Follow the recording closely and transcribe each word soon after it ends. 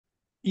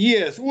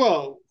Yes,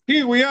 well,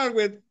 here we are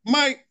with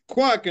Mike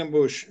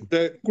Quackenbush,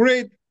 the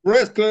great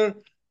wrestler,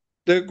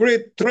 the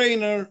great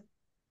trainer,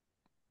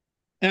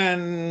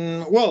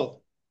 and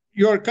well,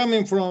 you are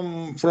coming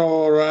from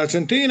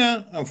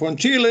Argentina and from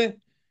Chile,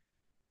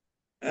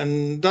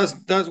 and that's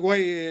why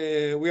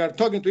we are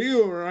talking to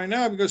you right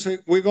now because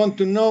we're going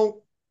to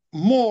know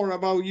more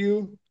about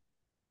you.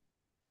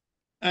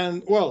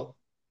 And well,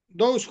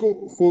 those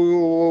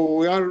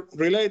who are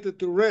related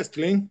to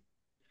wrestling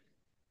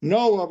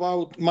know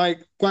about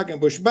Mike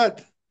Quackenbush,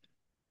 but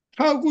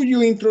how could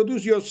you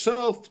introduce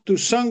yourself to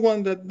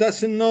someone that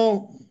doesn't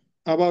know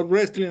about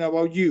wrestling,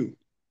 about you?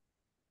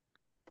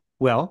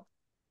 Well,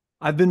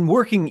 I've been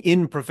working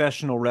in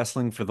professional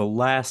wrestling for the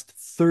last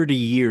 30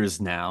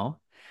 years now,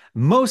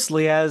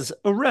 mostly as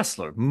a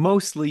wrestler.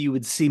 Mostly you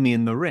would see me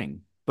in the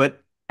ring.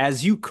 But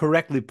as you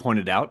correctly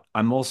pointed out,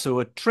 I'm also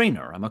a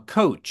trainer, I'm a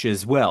coach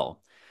as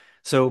well.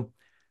 So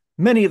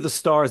many of the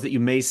stars that you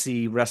may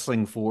see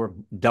wrestling for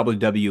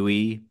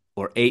WWE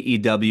or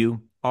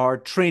AEW are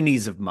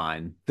trainees of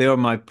mine. They are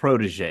my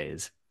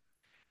proteges.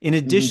 In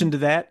addition Mhm. to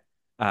that,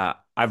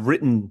 I've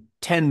written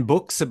 10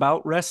 books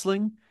about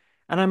wrestling,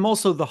 and I'm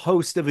also the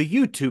host of a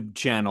YouTube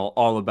channel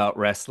all about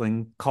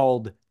wrestling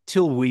called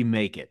Till We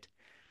Make It.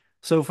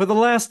 So for the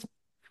last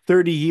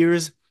 30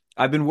 years,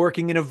 I've been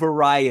working in a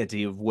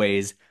variety of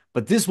ways,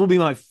 but this will be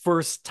my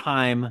first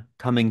time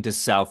coming to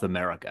South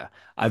America.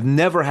 I've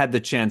never had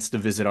the chance to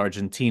visit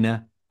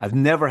Argentina. I've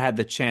never had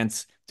the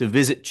chance to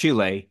visit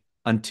Chile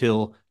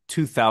until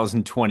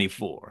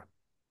 2024.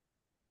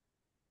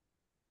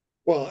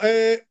 Well,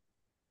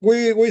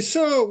 we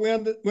saw we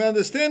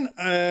understand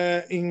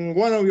in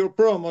one of your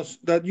promos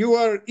that you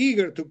are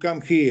eager to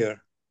come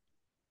here.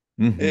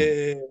 Mhm.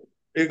 Uh,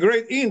 a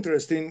great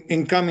interest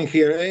in coming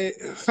here.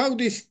 How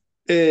this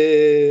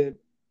uh,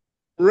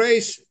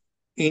 raise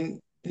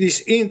in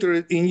this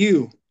interest in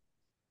you?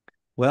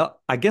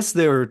 Well, I guess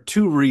there are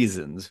two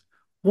reasons.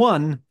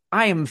 One,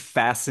 I am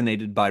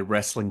fascinated by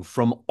wrestling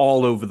from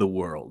all over the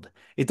world.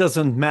 It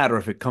doesn't matter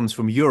if it comes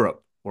from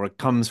Europe, or it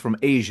comes from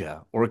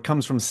Asia, or it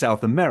comes from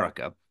South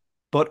America.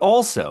 But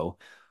also,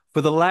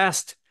 for the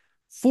last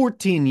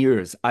 14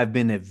 years, I've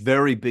been a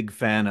very big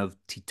fan of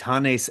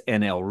Titanes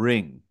en el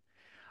Ring.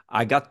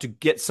 I got to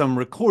get some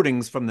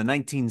recordings from the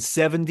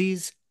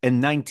 1970s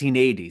and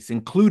 1980s,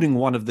 including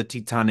one of the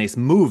Titanes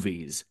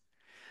movies.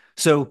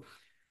 So,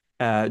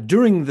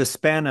 during the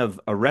span of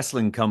a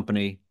wrestling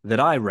company that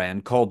I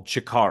ran called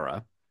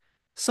Chikara,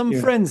 some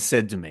Yeah. friends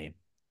said to me,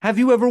 "Have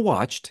you ever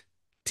watched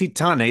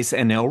Titanes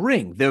and El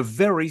Ring? They're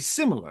very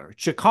similar.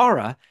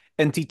 Chikara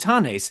and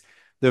Titanes,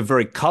 they're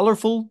very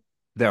colorful,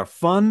 they're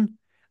fun.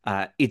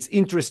 It's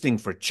interesting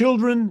for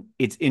children,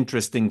 it's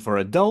interesting for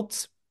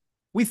adults.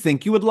 We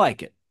think you would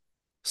like it."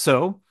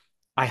 So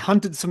I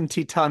hunted some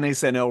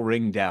Titanes and El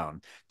Ring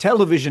down,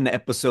 television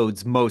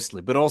episodes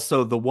mostly, but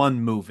also the one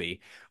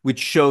movie, which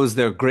shows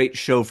their great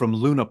show from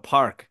Luna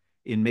Park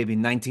in maybe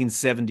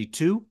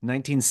 1972,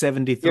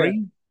 Yeah,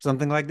 1973,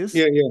 something like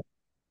this. yeah, yeah.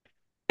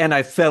 And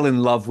I fell in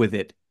love with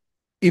it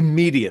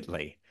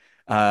immediately.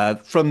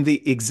 From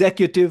the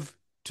executive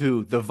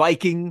to the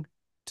Viking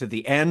to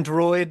the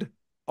android,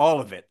 all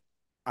of it.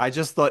 I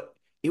just thought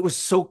it was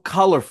so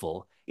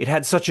colorful. It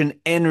had such an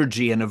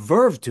energy and a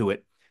verve to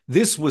it.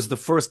 This was the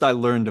first I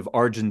learned of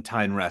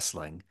Argentine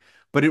wrestling,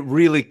 but it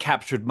really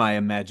captured my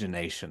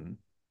imagination.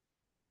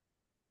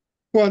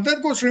 Well,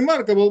 that was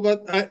remarkable,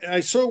 but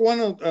I saw one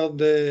of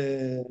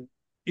the.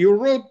 You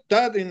wrote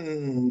that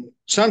in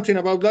something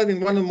about that in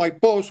one of my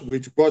posts,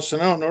 which was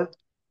an honor.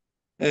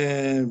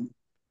 Uh,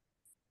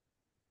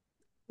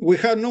 we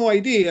had no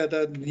idea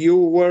that you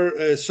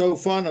were so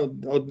fond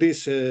of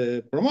this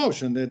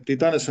promotion, the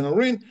Titanes and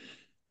Ring.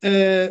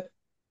 Uh,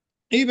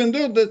 Even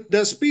though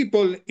there's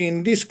people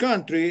in this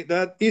country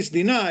that is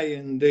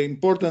denying the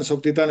importance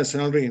of Titanes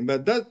and Ring,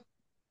 but that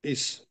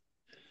is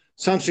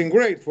something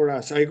great for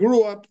us. I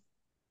grew up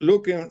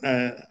looking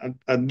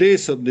at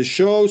this, at the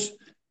shows,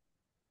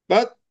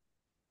 but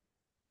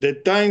the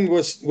time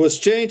was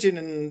changing,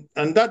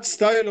 and that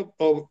style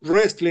of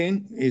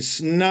wrestling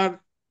is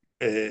not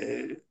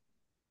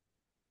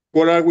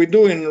what are we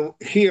doing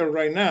here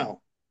right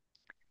now.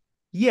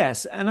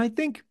 Yes, and I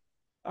think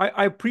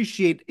I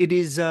appreciate it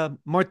is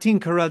Martin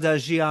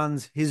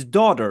Caradagian's his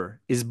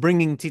daughter is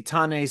bringing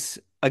Titanes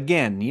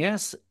again.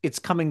 Yes, it's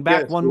coming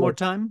back Yes, one more yes.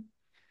 time.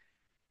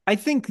 I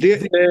think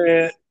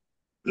The,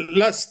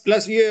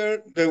 last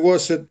year there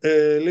was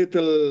a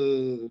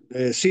little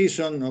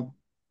season of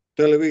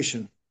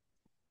television.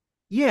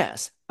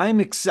 yes, I'm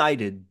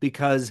excited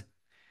because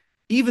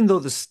even though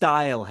the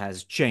style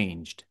has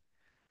changed,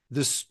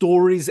 the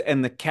stories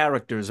and the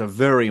characters are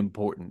very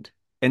important.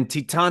 And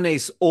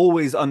Titanes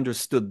always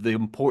understood the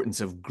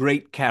importance of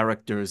great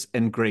characters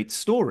and great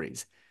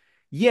stories.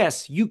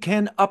 Yes, you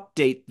can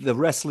update the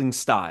wrestling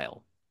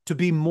style to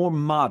be more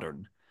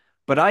modern,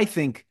 but I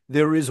think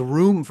there is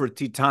room for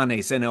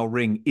Titanes and El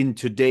Ring in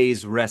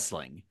today's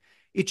wrestling.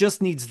 It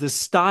just needs the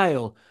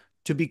style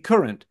to be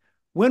current.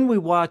 When we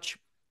watch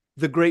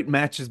the great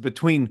matches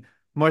between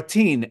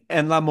Martin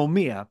and La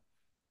Momia,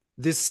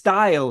 this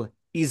style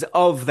is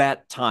of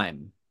that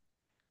time.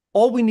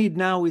 All we need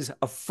now is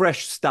a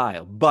fresh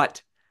style,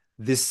 but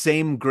the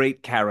same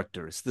great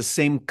characters, the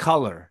same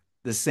color,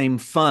 the same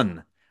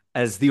fun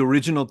as the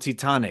original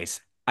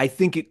Titanes. I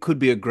think it could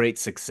be a great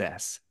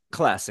success.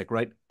 Classic,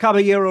 right?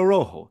 Caballero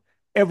Rojo.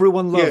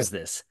 Everyone Yeah. loves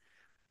this.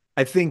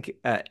 I think,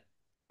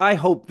 I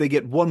hope they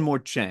get one more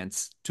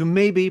chance to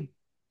maybe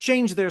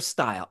change their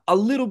style a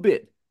little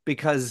bit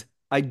because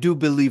I do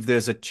believe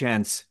there's a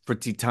chance for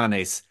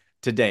Titanes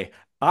today.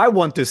 I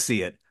want to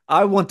see it.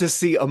 I want to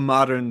see a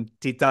modern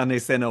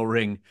Titanes en el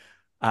ring.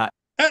 Uh,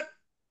 I,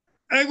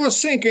 I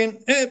was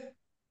thinking,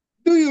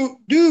 do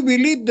you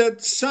believe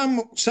that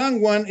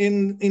someone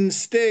in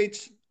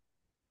States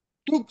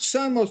took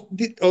some of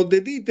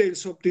the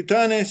details of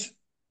Titanes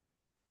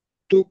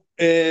to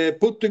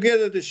put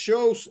together the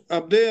shows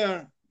up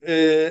there?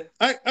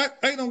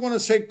 I don't want to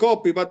say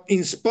copy, but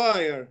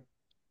inspire.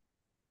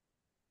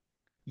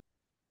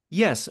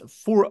 yes,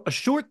 for a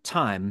short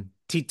time,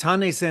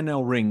 Titanes en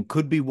el ring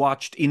could be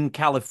watched in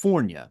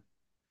California.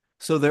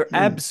 So there Mm.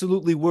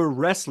 absolutely were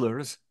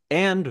wrestlers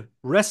and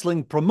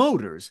wrestling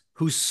promoters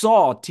who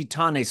saw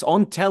Titanes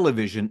on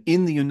television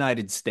in the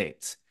United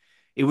States.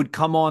 It would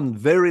come on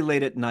very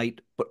late at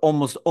night, but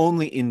almost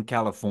only in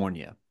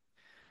California.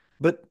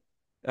 But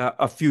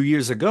a few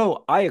years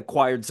ago, I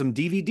acquired some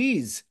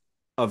DVDs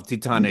of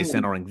Titanes Mhm.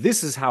 entering.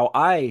 This is how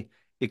I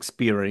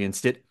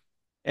experienced it.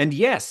 And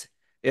yes,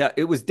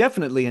 it was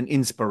definitely an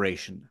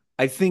inspiration.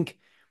 I think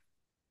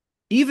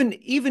even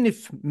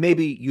if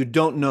maybe you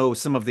don't know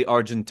some of the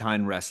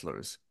Argentine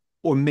wrestlers,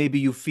 or maybe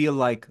you feel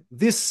like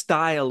this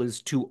style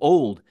is too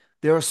old,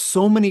 there are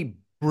so many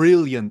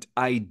brilliant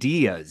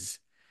ideas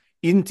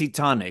in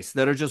Titanes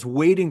that are just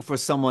waiting for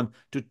someone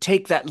to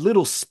take that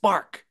little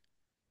spark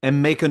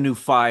and make a new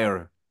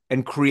fire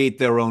and create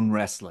their own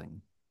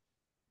wrestling.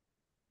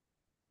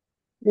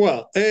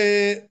 Well,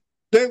 there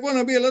are going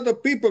to be a lot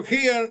of people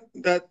here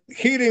that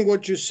hearing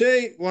what you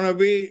say going to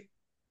be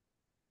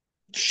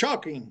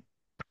shocking.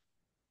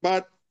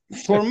 But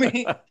for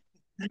me,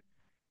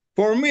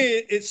 for me,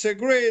 it's a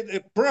great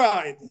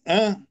pride,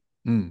 huh?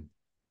 Mm.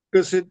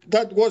 Because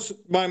that was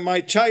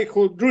my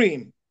childhood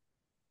dream.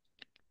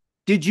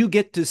 Did you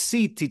get to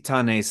see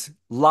Titanes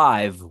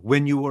live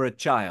when you were a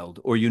child,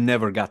 or you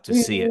never got to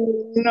see it?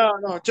 No,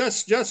 no,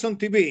 just on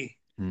TV.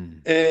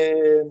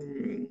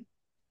 Mm.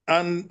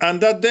 And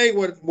that day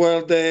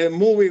where the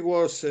movie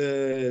was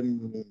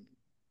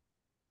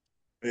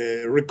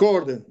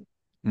recorded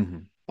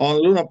Mhm. on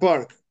Luna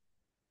Park,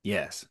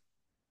 Yes.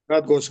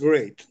 that was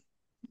great,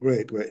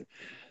 great, great.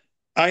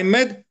 I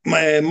met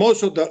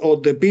most of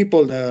the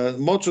people,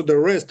 most of the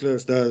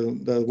wrestlers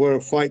that were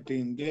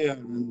fighting there.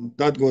 And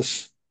that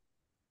was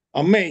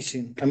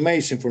amazing,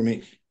 amazing for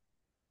me.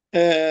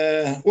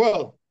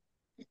 Well,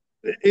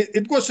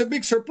 it was a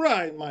big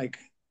surprise, Mike.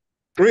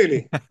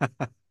 Really.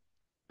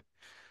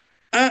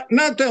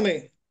 Now tell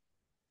me,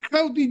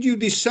 how did you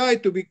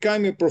decide to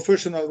become a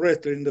professional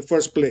wrestler in the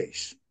first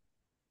place?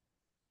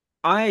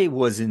 I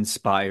was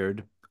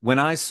inspired when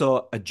I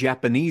saw a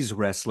Japanese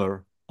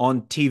wrestler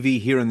on TV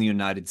here in the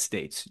United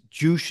States,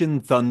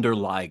 Jushin Thunder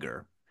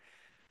Liger.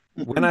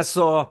 When I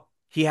saw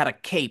he had a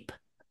cape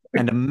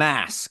and a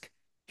mask,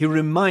 he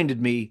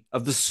reminded me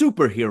of the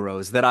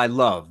superheroes that I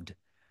loved,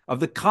 of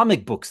the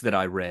comic books that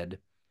I read,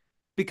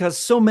 because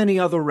so many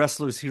other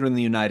wrestlers here in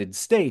the United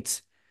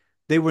States,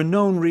 they were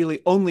known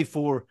really only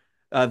for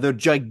their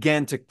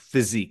gigantic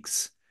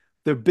physiques,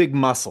 their big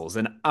muscles,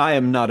 and I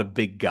am not a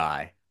big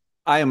guy.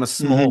 I am a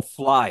small Mhm.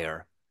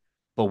 flyer.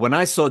 But when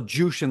I saw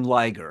Jushin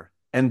Liger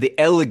and the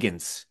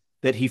elegance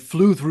that he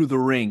flew through the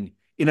ring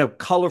in a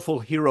colorful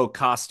hero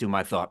costume,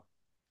 I thought,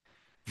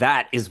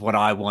 that is what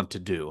I want to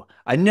do.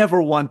 I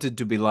never wanted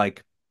to be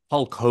like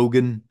Hulk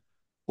Hogan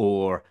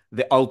or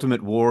the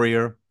Ultimate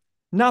Warrior.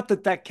 Not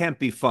that that can't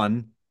be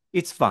fun.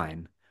 It's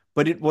fine,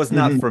 but it was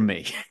not Mhm. for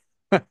me.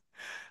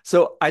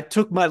 So I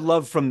took my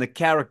love from the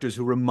characters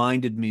who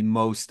reminded me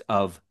most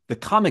of the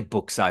comic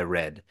books I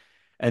read.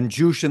 And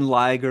Jushin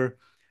Liger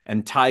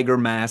and Tiger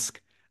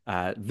Mask,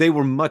 they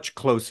were much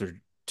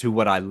closer to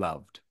what I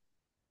loved.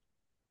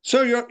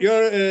 So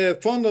you're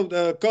fond of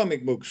the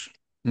comic books?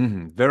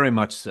 Very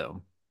much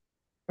so.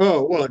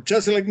 Oh well,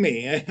 just like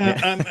me. Yeah.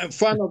 I'm a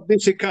fan of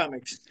DC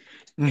Comics.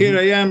 Here Mhm.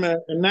 I am, a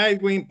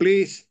Nightwing,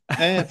 please.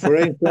 For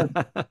instance,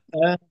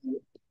 uh,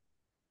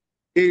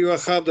 here you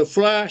have the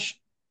Flash.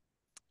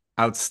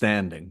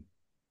 Outstanding.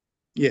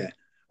 Yeah.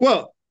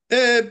 Well,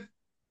 the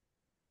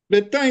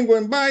time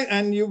went by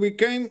and you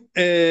became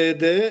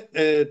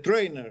the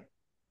trainer.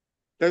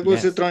 That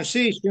was a Yes.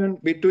 transition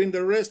between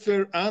the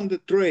wrestler and the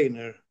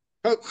trainer.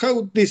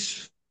 How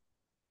this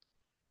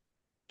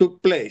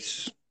took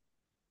place?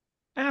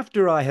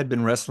 After I had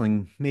been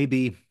wrestling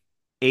maybe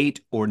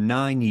 8 or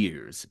 9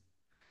 years,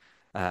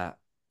 uh,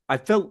 I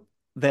felt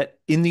that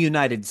in the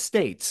United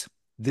States,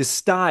 this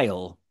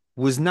style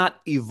was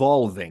not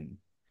evolving.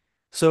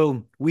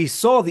 So we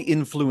saw the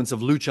influence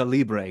of lucha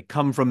libre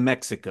come from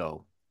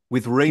Mexico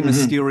with Rey Mm-hmm.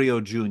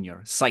 Mysterio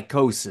Jr.,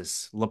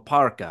 Psychosis, La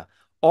Parca.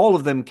 All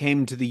of them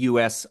came to the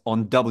US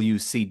on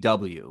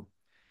WCW.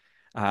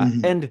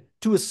 Mhm. And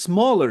to a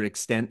smaller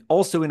extent,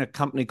 also in a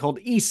company called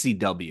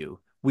ECW,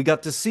 we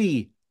got to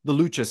see the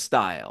lucha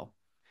style.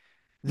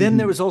 Then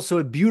there Mhm. was also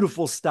a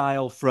beautiful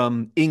style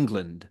from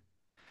England,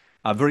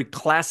 a very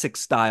classic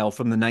style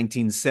from the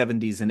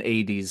 1970s and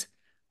 80s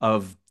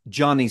of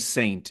Johnny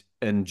Saint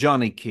and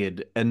Johnny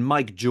Kidd and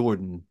Mike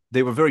Jordan.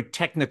 They were very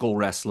technical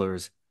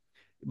wrestlers,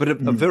 but a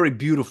Mhm. very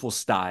beautiful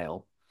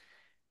style.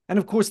 And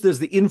of course, there's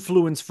the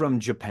influence from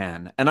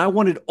Japan. And I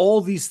wanted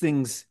all these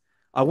things,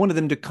 I wanted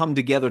them to come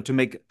together to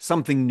make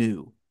something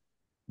new.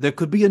 There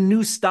could be a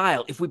new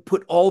style if we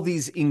put all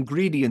these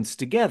ingredients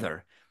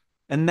together.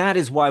 And that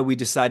is why we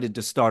decided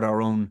to start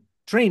our own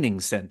training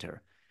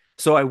center.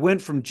 So I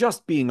went from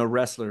just being a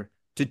wrestler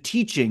to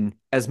teaching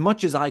as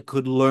much as I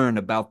could learn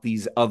about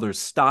these other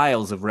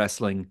styles of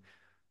wrestling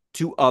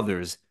to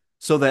others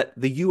so that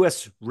the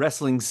US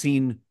wrestling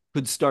scene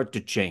could start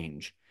to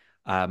change.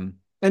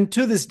 And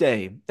to this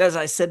day, as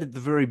I said at the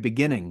very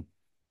beginning,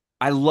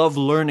 I love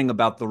learning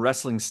about the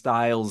wrestling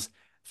styles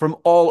from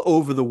all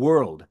over the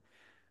world.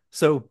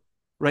 So,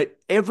 right,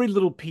 every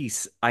little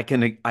piece I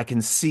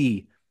can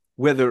see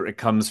whether it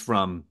comes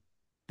from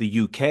the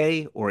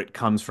UK or it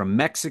comes from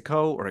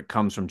Mexico or it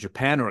comes from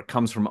Japan or it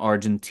comes from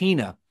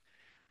Argentina.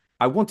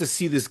 I want to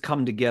see this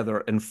come together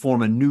and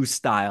form a new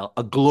style,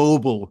 a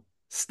global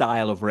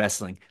style of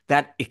wrestling.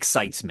 That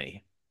excites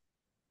me.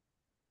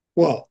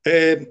 Well,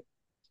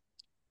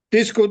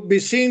 this could be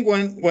seen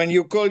when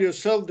you call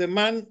yourself the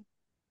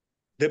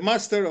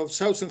master of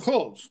thousand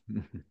holes,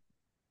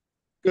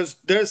 because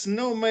there's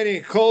no many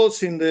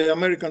holes in the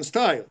American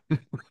style.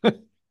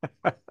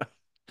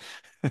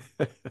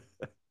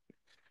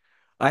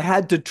 I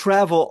had to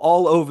travel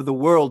all over the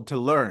world to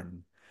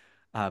learn.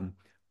 Um,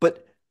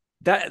 but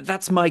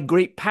that's my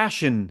great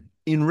passion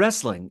in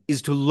wrestling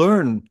is to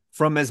learn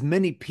from as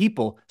many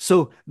people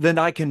so that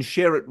I can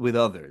share it with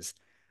others.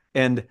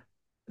 And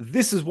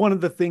this is one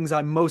of the things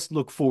I most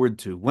look forward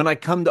to when I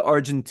come to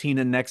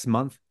Argentina next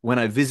month, when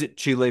I visit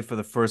Chile for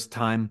the first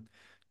time,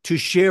 to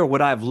share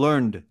what I've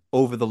learned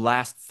over the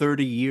last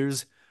 30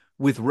 years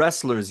with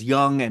wrestlers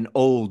young and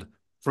old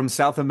from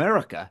South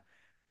America.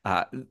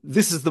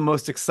 This is the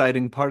most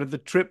exciting part of the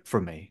trip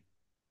for me.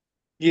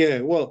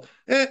 Yeah, well,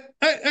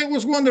 I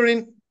was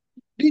wondering,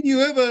 did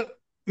you ever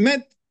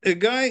met a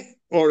guy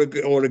or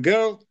a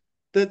girl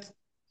that's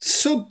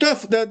so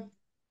tough that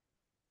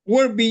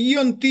were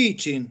beyond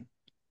teaching?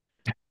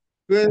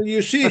 Well,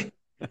 you see,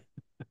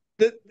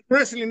 that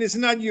wrestling is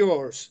not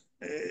yours.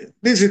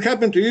 This has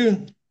happened to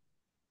you.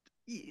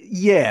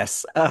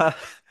 Yes,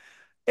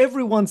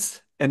 every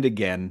once and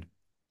again,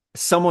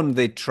 someone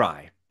they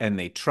try and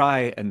they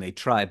try and they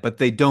try, but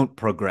they don't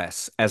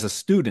progress as a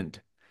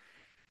student.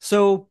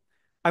 So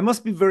I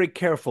must be very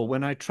careful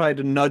when I try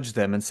to nudge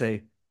them and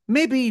say,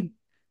 maybe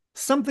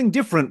something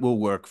different will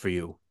work for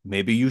you.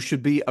 Maybe you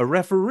should be a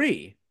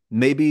referee.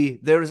 Maybe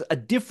there's a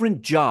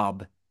different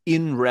job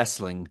in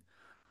wrestling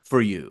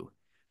for you.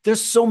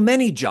 There's so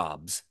many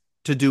jobs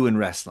to do in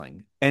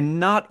wrestling, and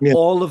not Yeah.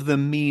 all of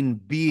them mean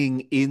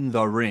being in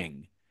the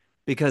ring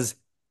because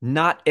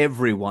not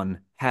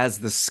everyone has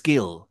the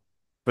skill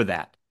for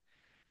that.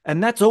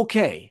 And that's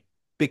okay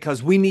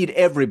because we need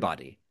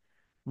everybody.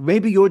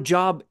 Maybe your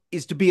job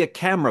is to be a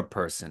camera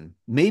person.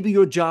 Maybe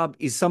your job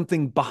is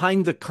something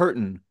behind the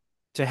curtain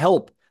to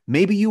help.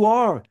 Maybe you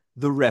are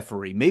the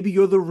referee. Maybe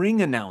you're the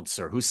ring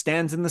announcer who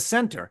stands in the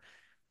center.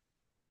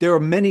 There are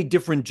many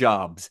different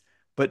jobs,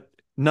 but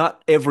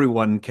not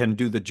everyone can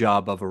do the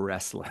job of a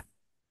wrestler.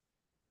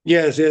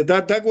 Yes, yeah,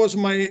 that was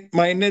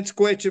my next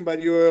question,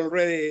 but you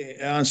already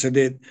answered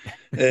it.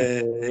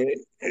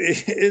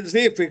 It's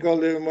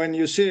difficult when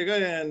you see a guy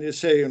and you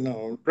say,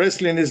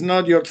 wrestling is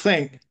not your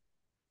thing.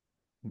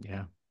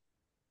 Yeah.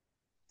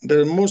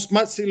 The most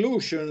much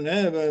illusion.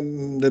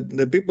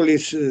 The people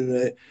is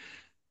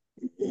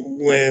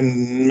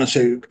when I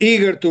say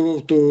eager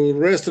to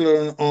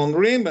wrestle on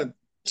ring, but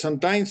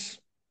sometimes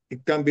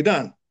it can be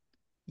done.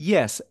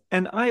 Yes,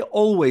 and I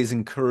always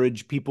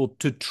encourage people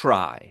to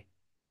try.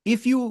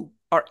 If you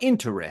are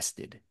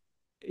interested,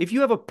 if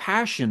you have a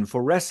passion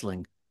for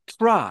wrestling,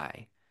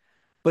 try.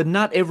 But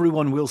not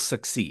everyone will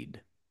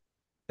succeed.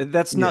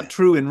 That's not Yeah,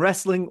 true in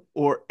wrestling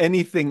or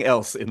anything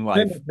else in life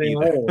anything at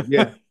either. all.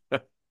 Yeah.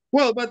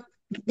 Well, but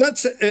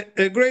that's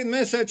a great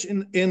message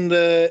in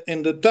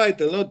the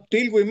title. Not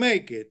till we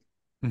make it.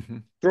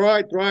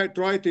 Try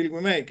till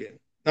we make it.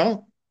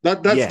 No,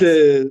 that's Yes.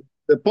 the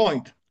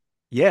point.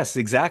 Yes,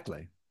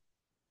 exactly.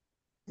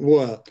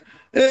 Well,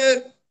 uh,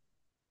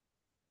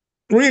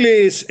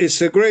 really,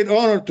 it's a great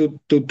honor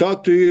to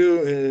talk to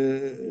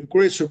you.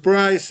 Great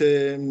surprise.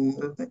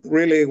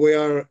 Really, we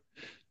are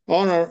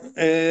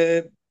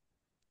honored.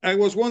 I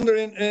was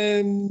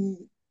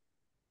wondering,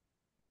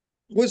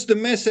 what's the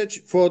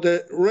message for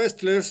the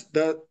wrestlers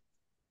that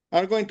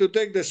are going to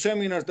take the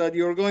seminars that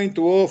you're going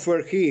to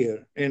offer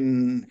here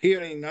in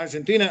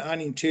Argentina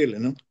and in Chile?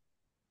 No?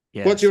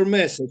 What's Yes. your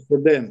message for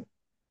them?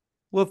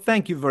 Well,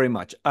 thank you very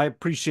much. I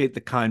appreciate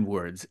the kind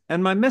words.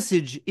 And my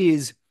message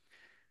is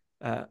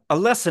a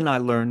lesson I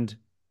learned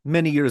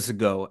many years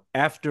ago,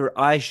 after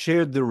I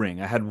shared the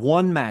ring, I had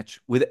one match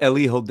with El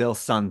Hijo del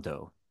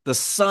Santo, the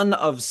son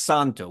of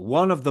Santo,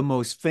 one of the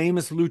most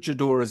famous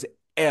luchadors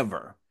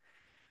ever.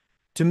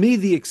 To me,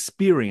 the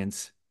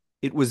experience,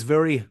 it was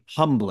very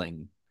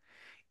humbling.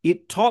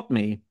 It taught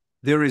me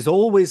there is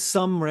always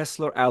some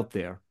wrestler out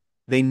there.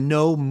 They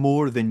know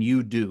more than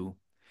you do.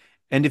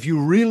 And if you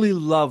really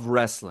love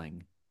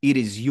wrestling, it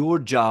is your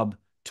job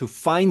to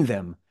find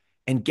them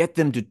and get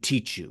them to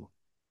teach you.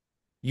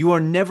 You are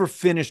never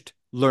finished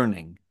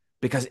learning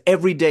because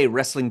every day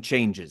wrestling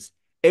changes.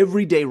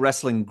 Every day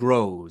wrestling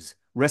grows.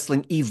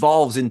 Wrestling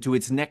evolves into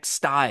its next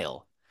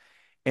style.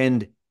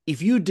 And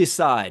if you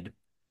decide,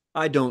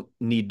 I don't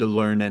need to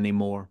learn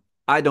anymore,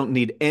 I don't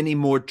need any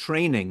more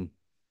training,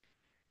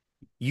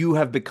 you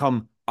have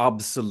become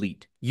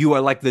obsolete. You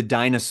are like the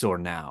dinosaur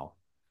now.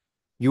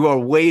 You are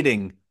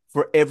waiting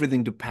for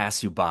everything to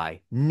pass you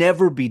by.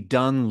 Never be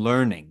done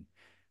learning.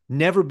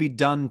 Never be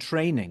done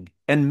training.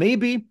 And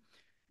maybe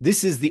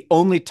this is the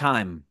only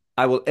time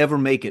I will ever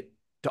make it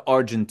to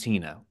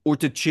Argentina or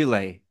to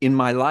Chile in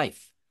my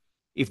life.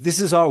 If this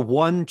is our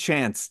one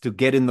chance to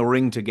get in the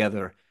ring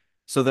together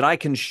so that I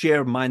can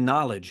share my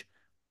knowledge,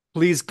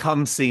 please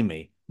come see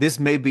me. This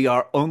may be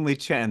our only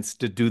chance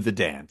to do the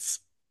dance.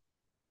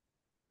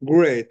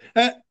 Great.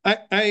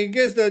 I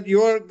guess that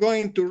you are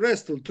going to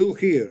wrestle too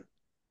here.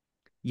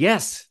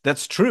 Yes,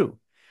 that's true.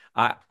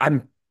 I,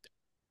 I'm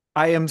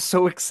I am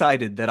so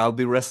excited that I'll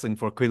be wrestling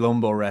for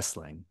Quilombo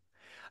Wrestling.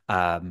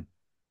 Um,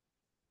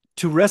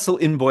 to wrestle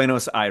in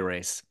Buenos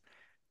Aires,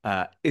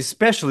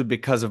 especially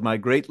because of my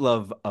great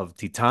love of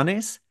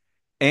Titanes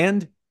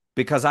and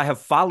because I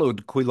have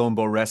followed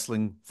Quilombo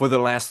Wrestling for the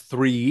last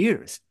 3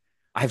 years.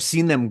 I've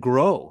seen them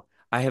grow.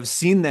 I have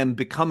seen them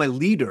become a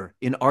leader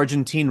in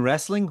Argentine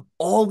wrestling.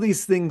 All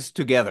these things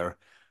together,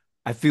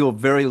 I feel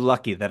very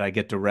lucky that I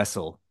get to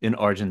wrestle in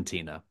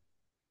Argentina.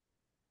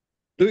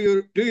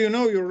 Do you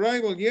know your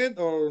rival yet,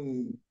 or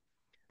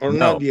not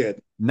No, yet?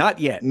 not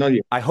yet. Not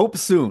yet. I hope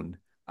soon.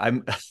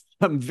 I'm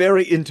I'm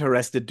very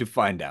interested to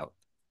find out.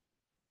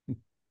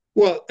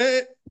 Well,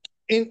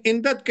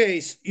 in that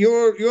case, you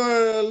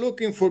are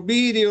looking for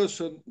videos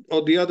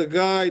of the other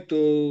guy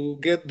to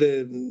get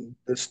the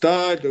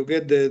style, to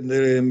get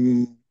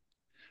the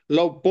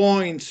low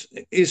points.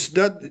 Is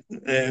that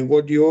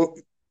what you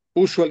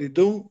usually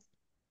do?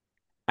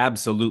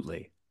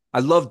 Absolutely. I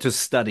love to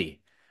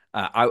study.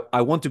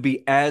 I want to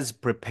be as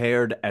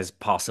prepared as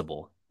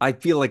possible. I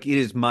feel like it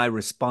is my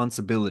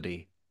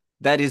responsibility.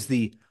 That is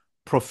the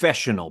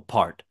professional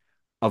part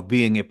of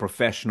being a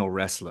professional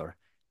wrestler,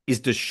 is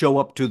to show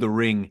up to the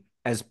ring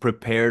as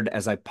prepared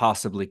as I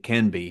possibly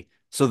can be,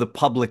 so the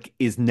public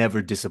is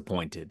never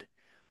disappointed.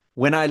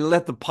 When I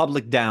let the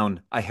public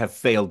down, I have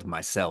failed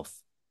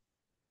myself.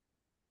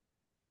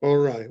 All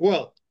right.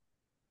 Well,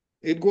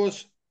 it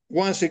was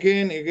once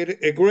again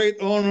a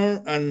great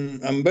honor,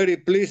 and I'm very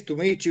pleased to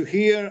meet you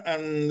here,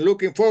 and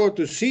looking forward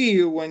to see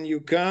you when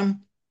you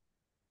come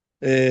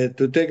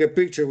to take a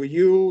picture with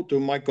you to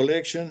my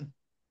collection.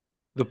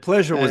 The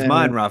pleasure was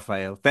mine, And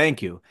Raphael.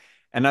 Thank you.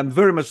 And I'm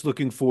very much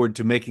looking forward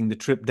to making the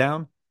trip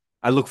down.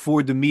 I look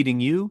forward to meeting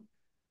you.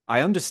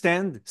 I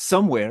understand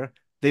somewhere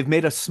they've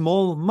made a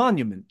small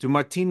monument to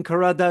Martin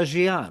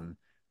Caradagian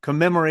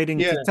commemorating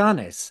yeah,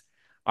 Titanes.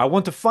 I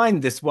want to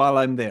find this while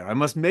I'm there. I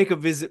must make a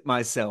visit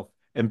myself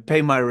and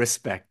pay my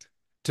respect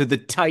to the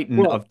Titan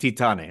well, of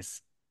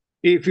Titanes.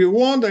 if you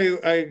want,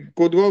 I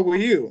could go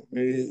with you.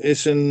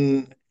 It's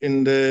in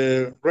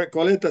the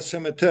Recoleta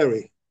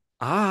Cemetery.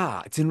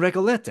 Ah, it's in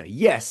Recoleta.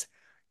 Yes,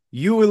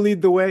 you will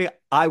lead the way.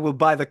 I will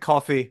buy the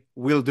coffee.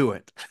 We'll do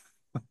it.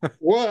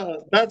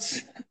 Well,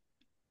 that's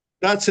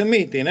a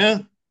meeting, huh?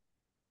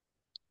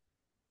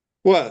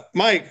 Well,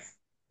 Mike,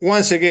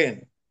 once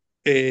again,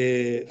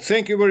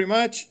 thank you very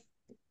much.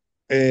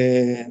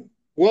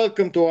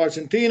 Welcome to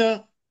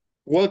Argentina.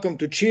 Welcome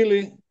to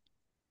Chile.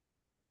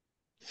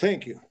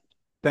 Thank you.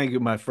 Thank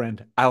you, my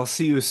friend. I'll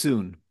see you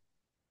soon.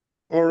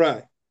 All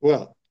right.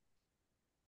 Well,